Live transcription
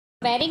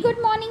Very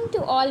good morning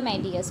to all my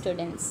dear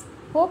students.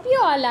 Hope you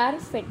all are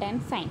fit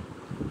and fine.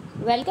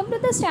 Welcome to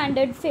the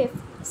standard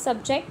 5th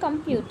subject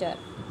computer.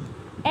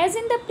 As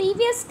in the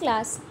previous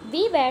class,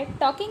 we were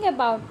talking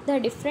about the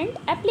different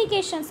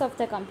applications of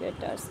the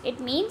computers. It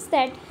means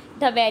that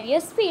the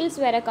various fields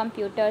where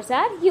computers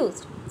are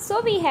used. So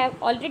we have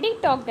already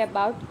talked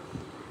about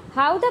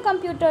how the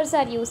computers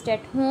are used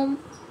at home,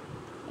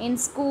 in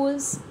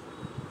schools,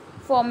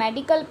 for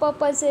medical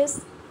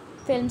purposes,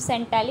 films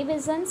and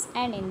televisions,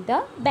 and in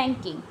the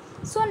banking.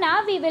 So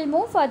now we will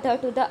move further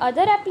to the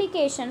other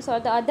applications or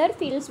the other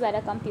fields where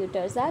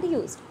computers are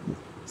used.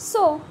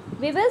 So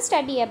we will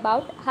study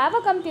about how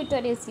a computer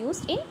is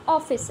used in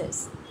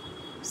offices.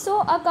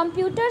 So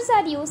computers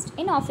are used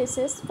in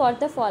offices for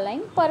the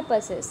following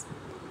purposes.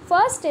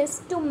 First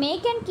is to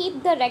make and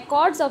keep the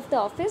records of the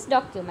office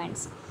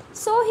documents.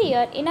 So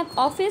here in an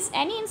office,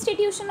 any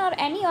institution or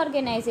any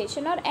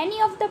organization or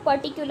any of the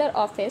particular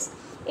office,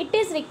 it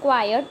is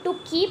required to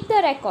keep the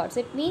records.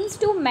 It means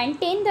to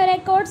maintain the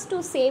records,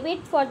 to save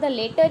it for the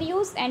later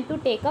use, and to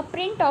take a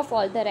print of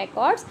all the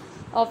records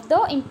of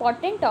the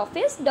important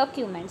office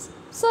documents,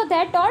 so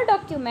that all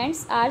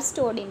documents are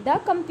stored in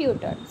the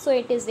computer. So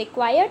it is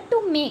required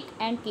to make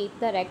and keep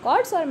the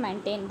records or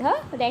maintain the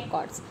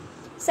records.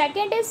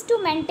 Second is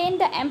to maintain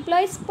the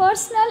employees'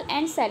 personal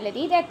and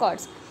salary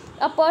records.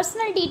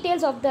 Personal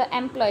details of the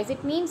employees.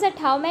 It means that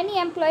how many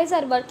employees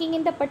are working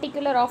in the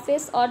particular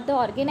office or the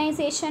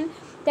organization,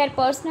 their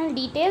personal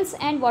details,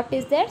 and what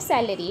is their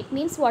salary. It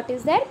means what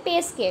is their pay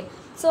scale.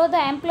 So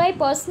the employee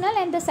personal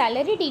and the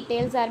salary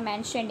details are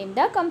mentioned in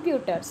the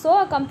computer.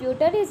 So a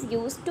computer is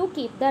used to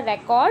keep the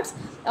records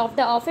of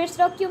the office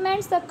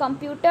documents. The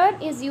computer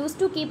is used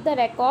to keep the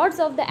records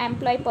of the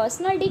employee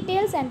personal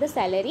details and the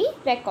salary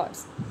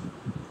records.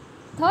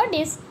 Third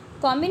is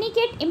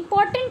communicate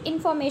important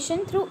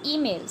information through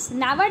emails.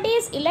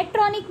 Nowadays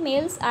electronic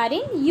mails are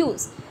in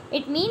use.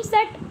 It means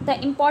that the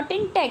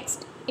important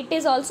text, it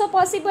is also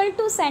possible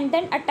to send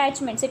then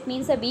attachments. It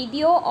means a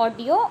video,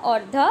 audio,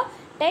 or the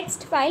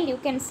text file you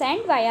can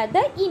send via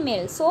the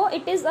email. So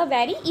it is a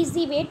very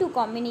easy way to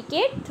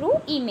communicate through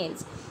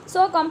emails.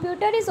 So a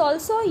computer is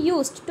also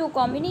used to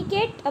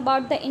communicate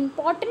about the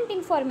important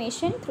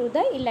information through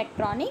the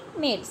electronic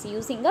mails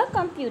using a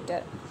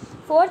computer.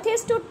 Fourth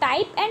is to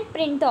type and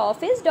print the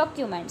office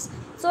documents.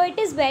 So it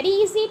is very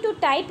easy to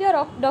type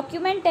your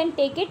document and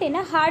take it in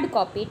a hard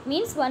copy. It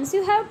means once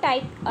you have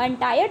typed an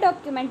entire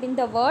document in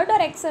the Word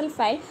or Excel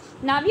file,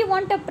 now you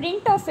want a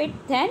print of it,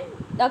 then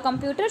the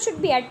computer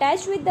should be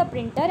attached with the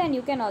printer and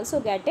you can also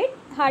get it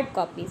hard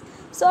copies.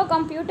 So a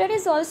computer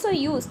is also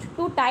used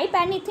to type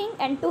anything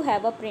and to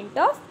have a print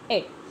of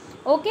it.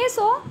 Okay,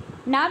 so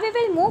now we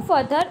will move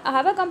further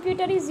how a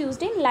computer is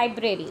used in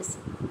libraries.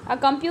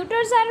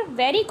 Computers are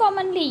very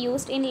commonly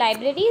used in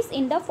libraries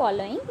in the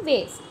following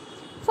ways.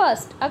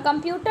 First,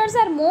 computers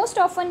are most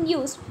often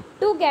used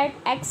to get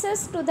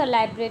access to the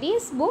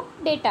library's book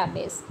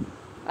database.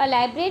 A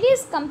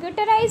library's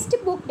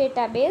computerized book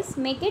database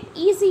make it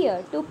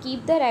easier to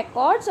keep the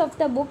records of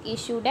the book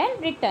issued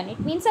and written. It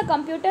means a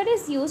computer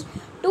is used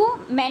to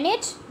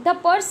manage the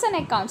person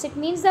accounts. It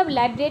means the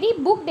library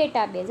book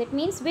database. It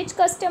means which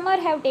customer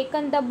have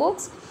taken the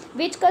books,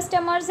 which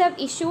customers have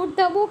issued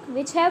the book,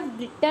 which have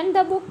returned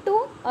the book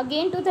to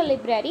the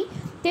library.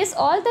 This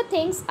all the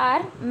things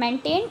are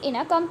maintained in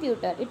a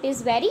computer. It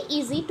is very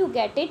easy to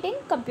get it in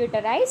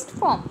computerized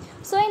form.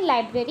 So in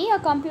library,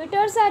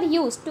 computers are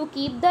used to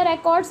keep the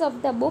records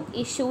of the book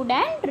issued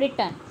and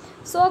written.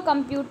 So a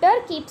computer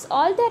keeps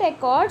all the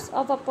records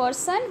of a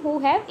person who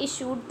have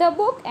issued the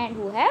book and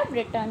who have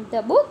returned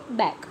the book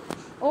back.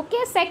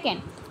 Okay,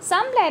 second,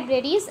 some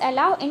libraries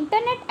allow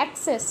internet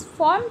access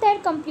from their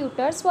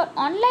computers for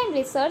online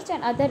research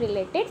and other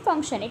related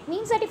function. It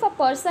means that if a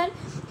person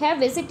have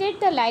visited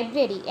the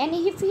library and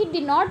if he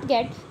did not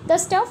get the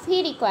stuff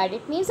he required,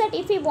 it means that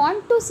if he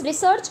want to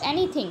research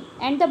anything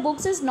and the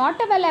books is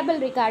not available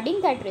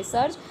regarding that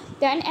research,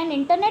 then an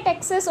internet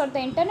access or the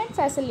internet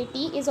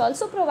facility is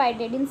also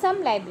provided in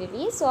some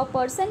libraries. So a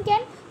person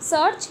can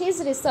search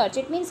his research.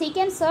 It means he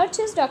can search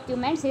his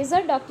documents, his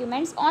or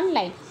documents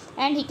online,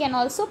 and he can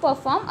also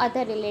perform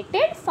other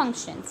related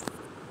functions.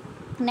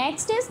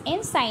 Next is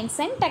in science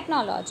and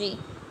technology.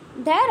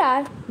 There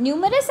are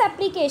numerous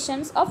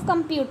applications of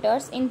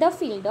computers in the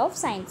field of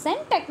science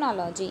and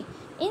technology.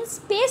 In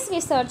space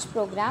research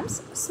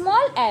programs,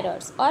 small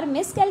errors or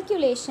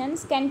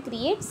miscalculations can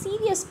create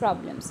serious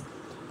problems.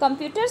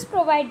 Computers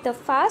provide the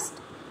fast,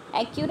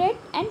 accurate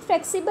and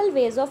flexible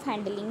ways of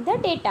handling the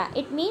data.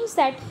 It means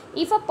that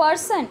if a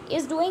person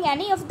is doing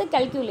any of the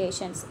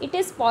calculations, it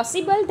is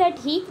possible that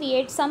he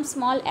creates some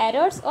small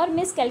errors or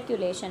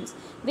miscalculations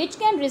which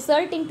can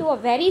result into a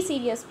very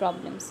serious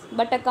problems.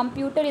 But a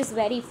computer is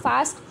very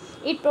fast.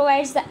 It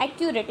provides the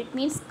accurate, it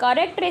means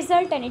correct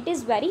result, and it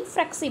is very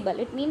flexible.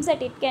 It means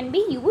that it can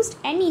be used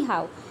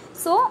anyhow.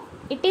 So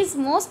it is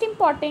most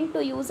important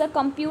to use a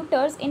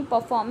computers in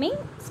performing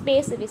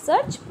space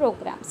research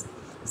programs.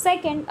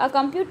 Second,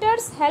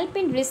 computers help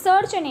in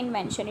research and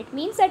invention. It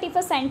means that if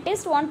a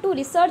scientist want to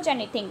research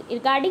anything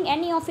regarding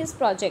any of his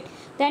project,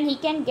 then he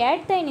can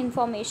get the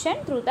information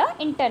through the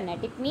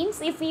internet. It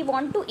means if we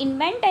want to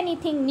invent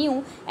anything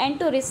new and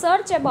to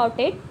research about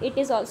it, it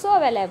is also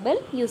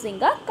available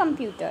using a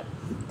computer.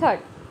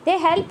 Third, they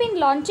help in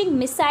launching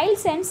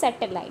missiles and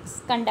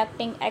satellites,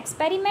 conducting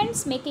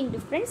experiments, making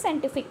different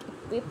scientific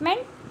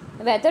equipment,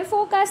 weather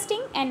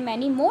forecasting, and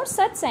many more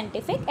such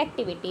scientific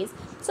activities.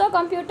 So a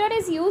computer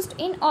is used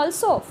in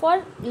also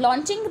for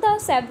launching the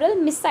several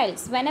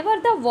missiles. Whenever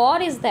the war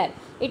is there,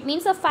 it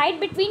means a fight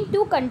between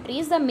two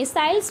countries, the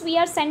missiles we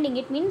are sending,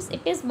 it means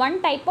it is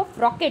one type of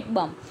rocket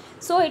bomb.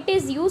 So it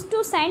is used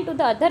to send to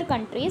the other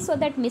countries, so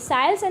that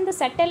missiles and the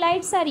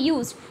satellites are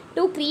used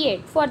to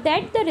create. For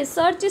that the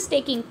research is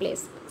taking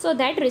place. So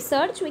that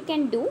research we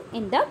can do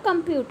in the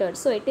computer.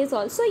 So it is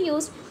also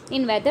used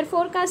in weather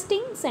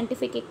forecasting,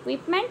 scientific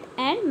equipment,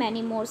 and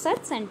many more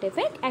such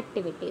scientific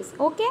activities.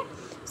 Okay.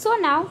 So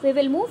now we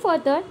will move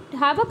further to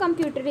how a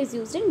computer is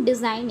used in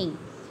designing.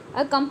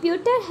 A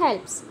computer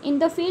helps in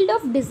the field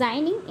of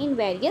designing in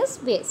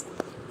various ways.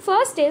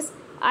 First is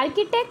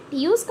architect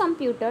use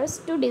computers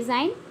to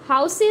design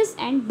houses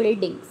and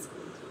buildings.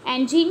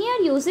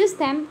 Engineer uses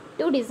them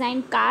to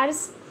design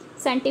cars,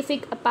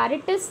 scientific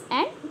apparatus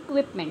and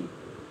equipment.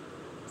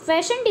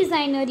 Fashion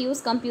designer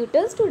use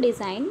computers to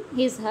design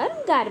her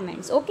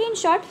garments. Okay, in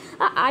short,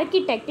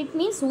 architect, it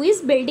means who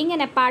is building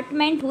an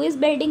apartment, who is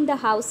building the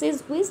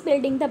houses, who is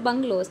building the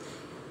bungalows.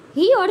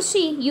 He or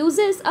she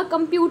uses a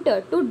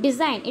computer to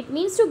design. It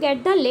means to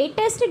get the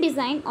latest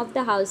design of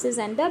the houses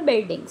and the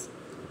buildings.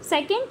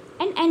 Second,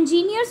 an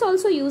engineer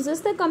also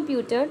uses the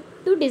computer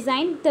to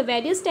design the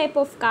various type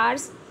of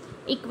cars,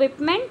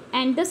 equipment,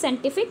 and the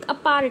scientific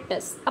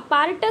apparatus.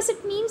 Apparatus,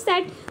 it means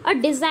that a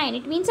design,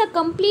 it means a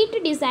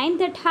complete design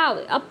that have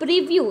a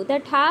preview,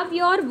 that have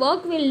your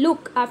work will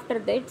look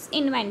after its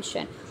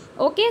invention.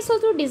 Okay, so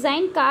to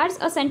design cars,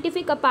 a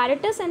scientific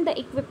apparatus and the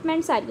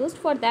equipments are used.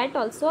 For that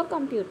also a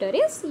computer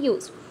is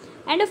used.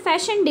 And a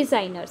fashion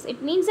designers,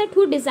 it means that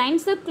who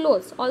designs the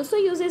clothes also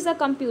uses the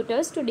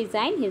computers to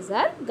design his or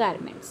her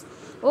garments.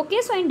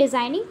 Okay, so in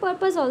designing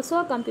purpose also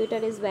a computer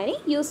is very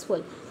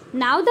useful.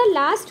 Now the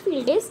last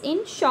field is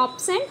in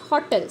shops and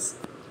hotels.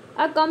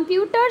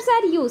 Computers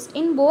are used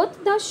in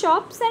both the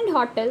shops and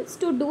hotels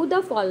to do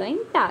the following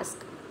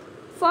task.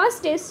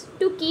 First is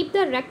to keep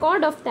the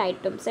record of the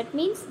items. That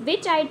means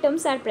which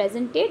items are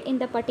presented in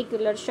the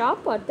particular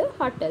shop or the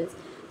hotels.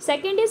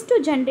 Second is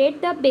to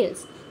generate the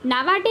bills.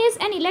 Nowadays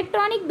an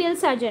electronic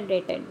bills are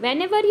generated.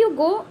 Whenever you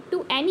go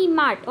to any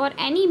mart or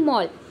any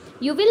mall,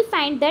 you will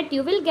find that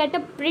you will get a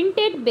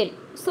printed bill.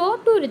 So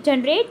to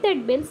generate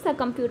that bills, the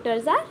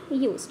computers are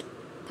used.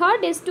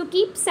 Third is to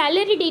keep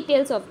salary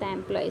details of the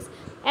employees.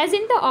 As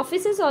in the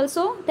offices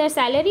also, the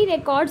salary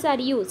records are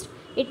used.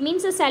 It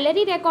means the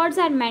salary records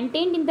are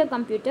maintained in the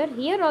computer.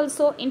 Here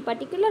also in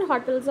particular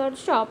hotels or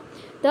shop,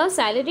 the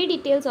salary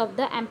details of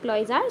the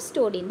employees are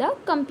stored in the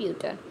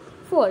computer.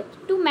 Fourth,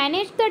 to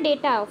manage the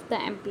data of the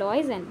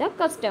employees and the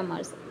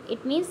customers.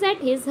 It means that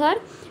her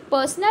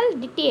personal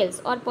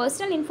details or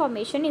personal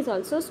information is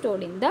also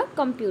stored in the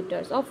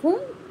computers of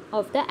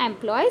the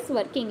employees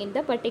working in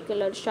the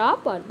particular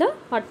shop or the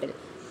hotel.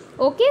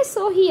 Okay,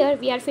 so here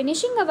we are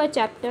finishing our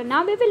chapter.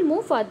 Now we will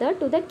move further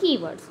to the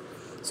keywords.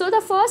 So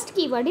the first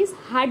keyword is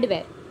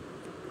hardware.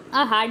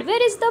 A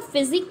hardware is the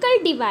physical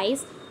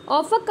device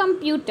of a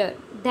computer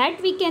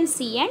that we can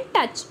see and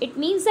touch. It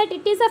means that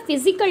it is a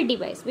physical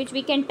device which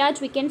we can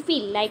touch, we can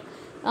feel, like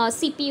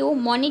CPU,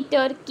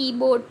 monitor,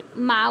 keyboard,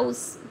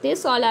 mouse.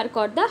 This all are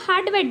called the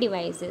hardware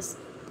devices.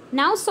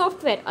 Now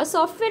software. A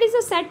software is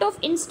a set of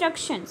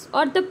instructions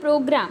or the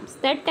programs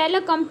that tell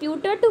a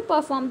computer to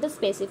perform the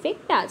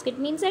specific task. It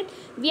means that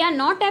we are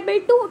not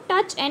able to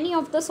touch any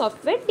of the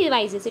software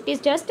devices. It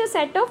is just a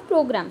set of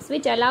programs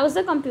which allows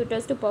the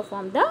computers to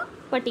perform the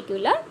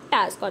particular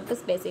task or the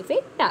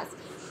specific task.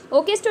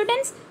 Okay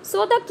students,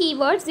 so the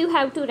keywords you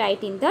have to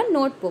write in the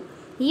notebook.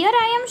 Here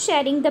I am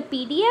sharing the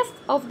PDF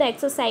of the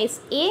exercise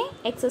A,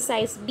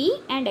 exercise B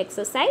and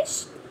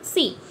exercise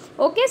C.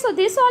 Okay, so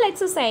this all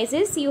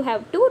exercises you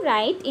have to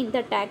write in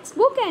the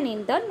textbook and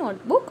in the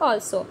notebook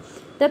also.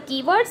 The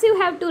keywords you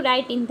have to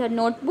write in the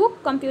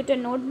notebook, computer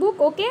notebook.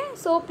 Okay,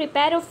 so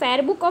prepare a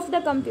fair book of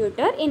the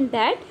computer. In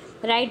that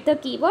write the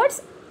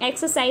keywords.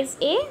 Exercise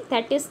A,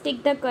 that is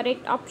tick the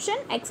correct option.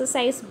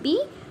 Exercise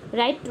B,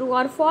 write true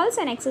or false,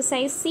 and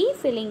exercise C,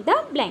 filling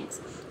the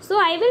blanks. So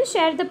I will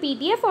share the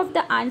PDF of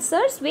the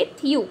answers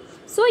with you.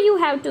 So you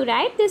have to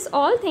write this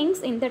all things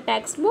in the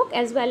textbook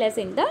as well as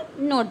in the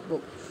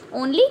notebook.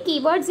 Only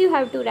keywords you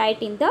have to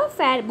write in the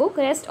fair book.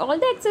 Rest all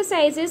the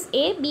exercises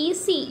A, B,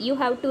 C you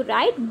have to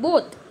write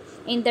both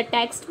in the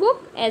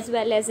textbook as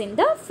well as in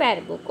the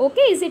fair book.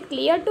 Okay, is it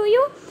clear to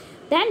you?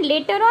 Then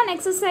later on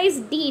exercise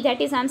D,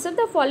 that is answer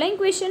the following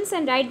questions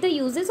and write the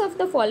uses of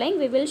the following,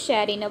 we will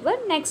share in our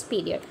next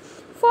period.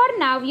 For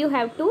now you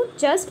have to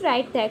just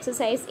write the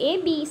exercise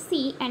A, B,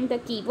 C and the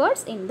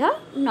keywords in the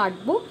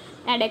notebook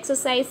and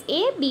exercise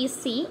A, B,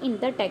 C in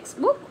the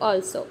textbook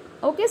also.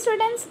 Okay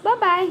students, bye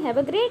bye. Have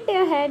a great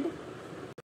day ahead.